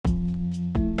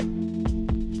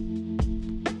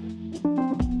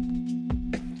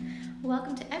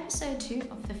episode 2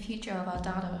 of The Future of Our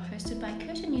Data, hosted by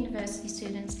Curtin University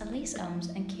students Elise, Elms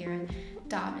and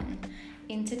Daamen.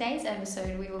 In today's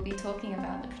episode, we will be talking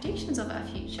about the predictions of our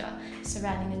future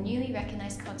surrounding the newly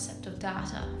recognised concept of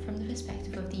data from the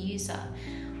perspective of the user,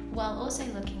 while also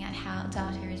looking at how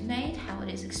data is made, how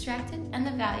it is extracted, and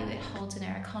the value it holds in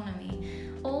our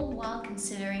economy, all while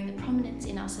considering the prominence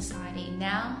in our society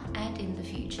now and in the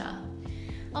future.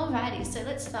 Alrighty, so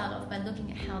let's start off by looking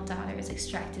at how data is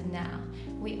extracted now.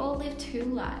 We all live two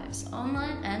lives,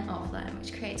 online and offline,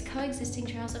 which creates coexisting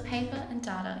trails of paper and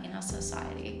data in our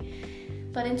society.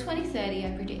 But in 2030,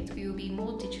 I predict we will be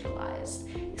more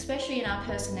digitalized, especially in our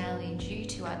personality due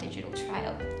to our digital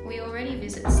trail. We already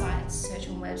visit sites, search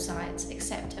on websites,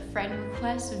 accept a friend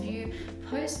request, view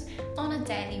posts on a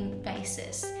daily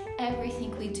basis.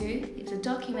 Everything we do leaves a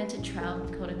documented trail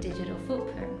called a digital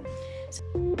footprint.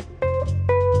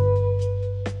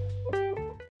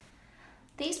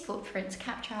 These footprints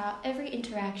capture our every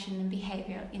interaction and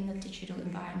behaviour in the digital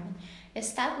environment,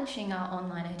 establishing our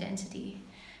online identity,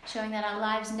 showing that our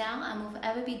lives now and will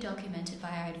forever be documented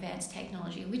by our advanced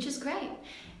technology, which is great.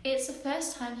 It's the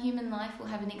first time human life will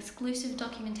have an exclusive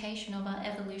documentation of our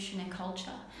evolution and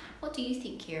culture. What do you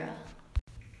think, Kira?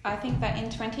 I think that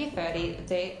in 2030,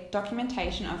 the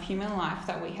documentation of human life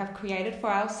that we have created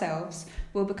for ourselves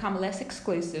will become less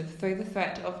exclusive through the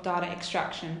threat of data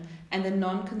extraction and the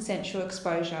non-consensual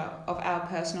exposure of our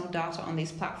personal data on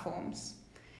these platforms.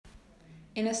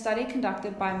 In a study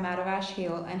conducted by Madarash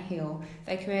Hill and Hill,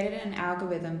 they created an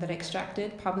algorithm that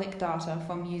extracted public data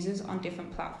from users on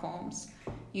different platforms,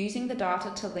 using the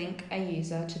data to link a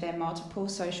user to their multiple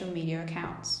social media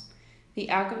accounts. The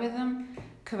algorithm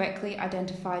correctly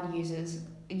identified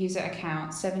user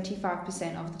accounts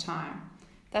 75% of the time.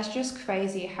 That's just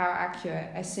crazy how accurate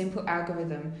a simple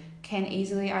algorithm can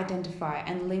easily identify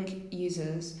and link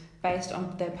users based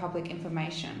on their public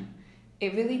information.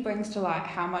 It really brings to light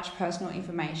how much personal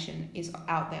information is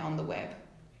out there on the web.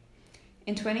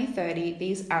 In 2030,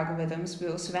 these algorithms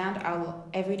will surround our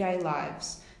everyday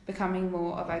lives, becoming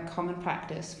more of a common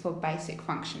practice for basic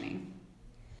functioning.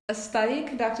 A study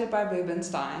conducted by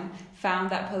Rubinstein found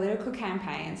that political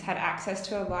campaigns had access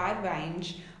to a wide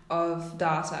range of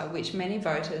data which many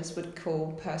voters would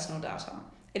call personal data.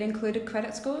 It included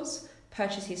credit scores,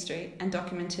 purchase history, and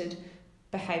documented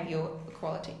behavioural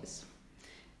qualities.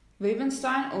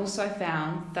 Rubinstein also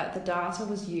found that the data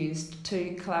was used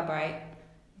to collaborate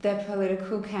the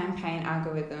political campaign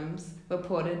algorithms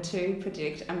reported to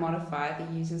predict and modify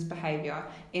the user's behaviour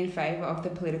in favour of the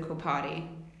political party.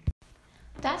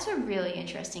 That's a really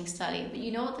interesting study, but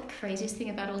you know what the craziest thing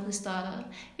about all this data?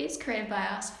 It's created by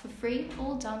us for free,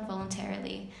 all done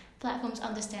voluntarily. Platforms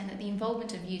understand that the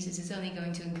involvement of users is only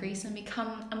going to increase and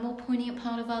become a more poignant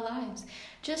part of our lives.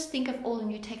 Just think of all the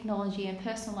new technology and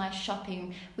personalised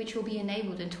shopping which will be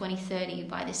enabled in 2030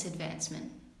 by this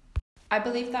advancement. I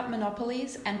believe that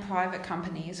monopolies and private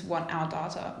companies want our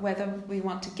data, whether we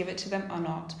want to give it to them or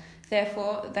not.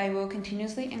 Therefore, they will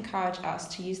continuously encourage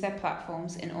us to use their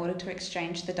platforms in order to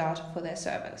exchange the data for their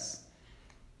service.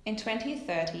 In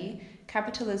 2030,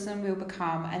 capitalism will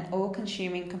become an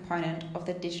all-consuming component of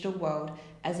the digital world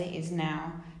as it is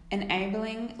now,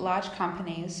 enabling large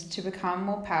companies to become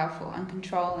more powerful and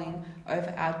controlling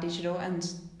over our digital and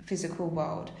physical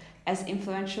world as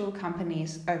influential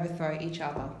companies overthrow each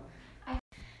other.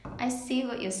 I see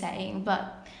what you're saying,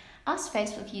 but us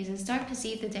Facebook users don't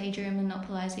perceive the danger in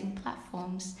monopolizing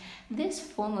platforms. This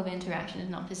form of interaction is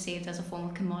not perceived as a form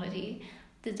of commodity.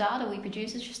 The data we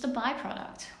produce is just a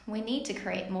byproduct. We need to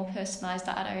create more personalized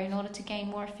data in order to gain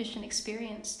more efficient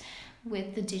experience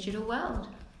with the digital world.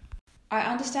 I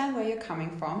understand where you're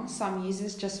coming from. Some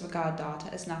users just regard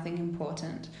data as nothing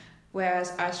important,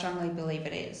 whereas I strongly believe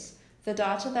it is. The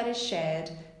data that is shared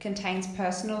contains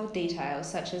personal details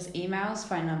such as emails,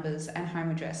 phone numbers, and home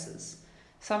addresses.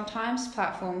 Sometimes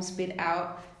platforms bid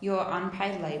out your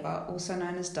unpaid labour, also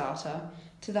known as data,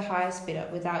 to the highest bidder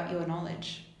without your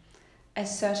knowledge. A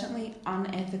certainly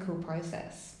unethical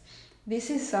process. This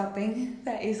is something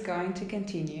that is going to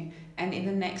continue, and in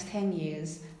the next 10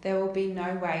 years, there will be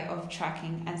no way of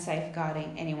tracking and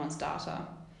safeguarding anyone's data.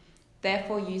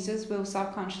 Therefore, users will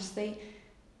subconsciously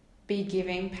be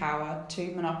giving power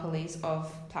to monopolies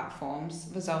of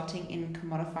platforms, resulting in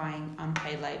commodifying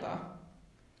unpaid labour.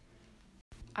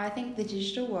 I think the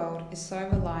digital world is so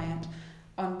reliant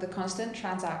on the constant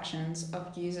transactions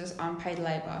of users' unpaid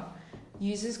labour.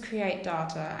 Users create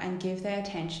data and give their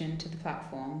attention to the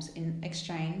platforms in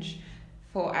exchange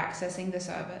for accessing the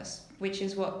service, which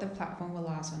is what the platform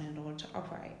relies on in order to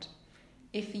operate.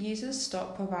 If users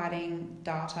stop providing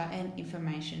data and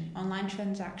information, online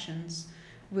transactions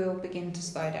will begin to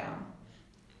slow down.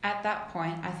 At that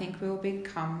point, I think we will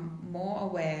become more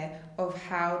aware of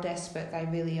how desperate they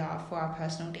really are for our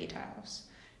personal details,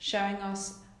 showing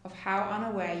us of how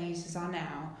unaware users are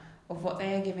now of what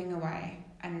they are giving away,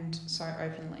 and so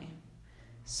openly.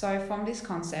 So from this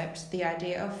concept, the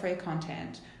idea of free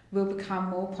content will become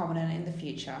more prominent in the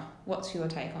future. What's your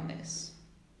take on this?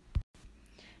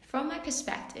 From my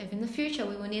perspective, in the future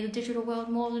we will need a digital world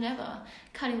more than ever.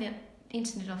 Cutting the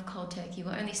internet off cold turkey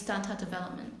will only stunt our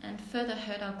development and further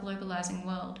hurt our globalizing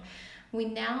world. We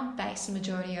now base the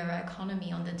majority of our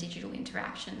economy on the digital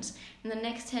interactions. In the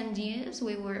next 10 years,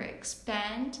 we will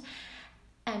expand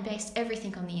and base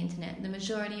everything on the internet. The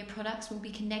majority of products will be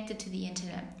connected to the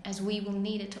internet, as we will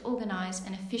need it to organise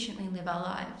and efficiently live our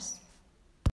lives.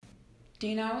 Do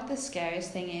you know what the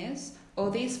scariest thing is? All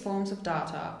these forms of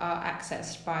data are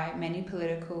accessed by many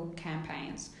political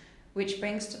campaigns, which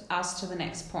brings us to the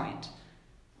next point.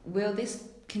 Will this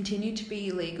continue to be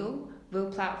illegal?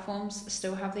 Will platforms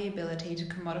still have the ability to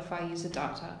commodify user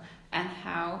data? And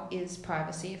how is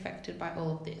privacy affected by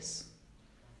all of this?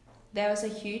 There is a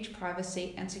huge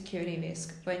privacy and security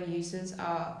risk when users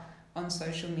are on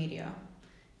social media.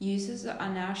 Users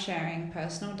are now sharing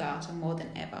personal data more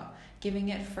than ever, giving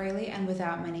it freely and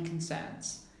without many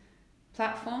concerns.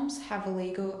 Platforms have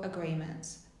legal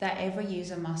agreements that every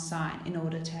user must sign in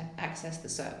order to access the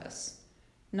service.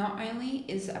 Not only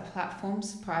is a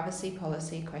platform's privacy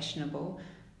policy questionable,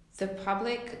 the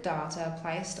public data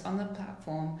placed on the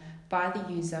platform by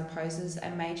the user poses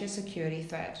a major security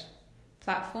threat.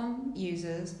 Platform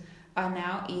users are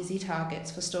now easy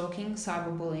targets for stalking,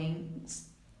 cyberbullying,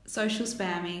 social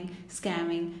spamming,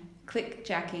 scamming,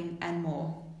 clickjacking, and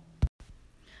more.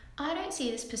 I don't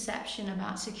see this perception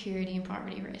about security and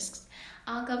privacy risks.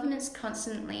 Our governments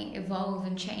constantly evolve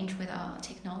and change with our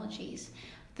technologies.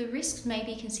 The risks may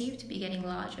be conceived to be getting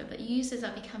larger, but users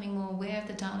are becoming more aware of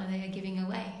the data they are giving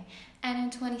away. And in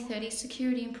 2030,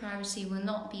 security and privacy will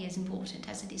not be as important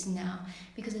as it is now,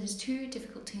 because it is too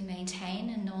difficult to maintain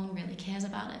and no one really cares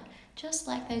about it, just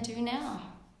like they do now.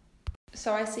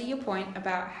 So I see your point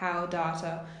about how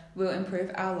data will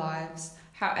improve our lives.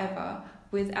 However,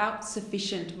 without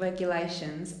sufficient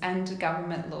regulations and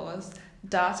government laws,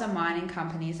 data mining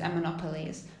companies and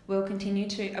monopolies will continue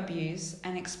to abuse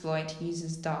and exploit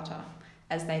users' data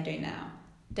as they do now,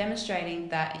 demonstrating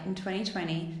that in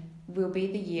 2020 will be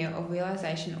the year of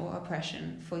realization or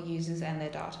oppression for users and their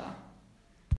data.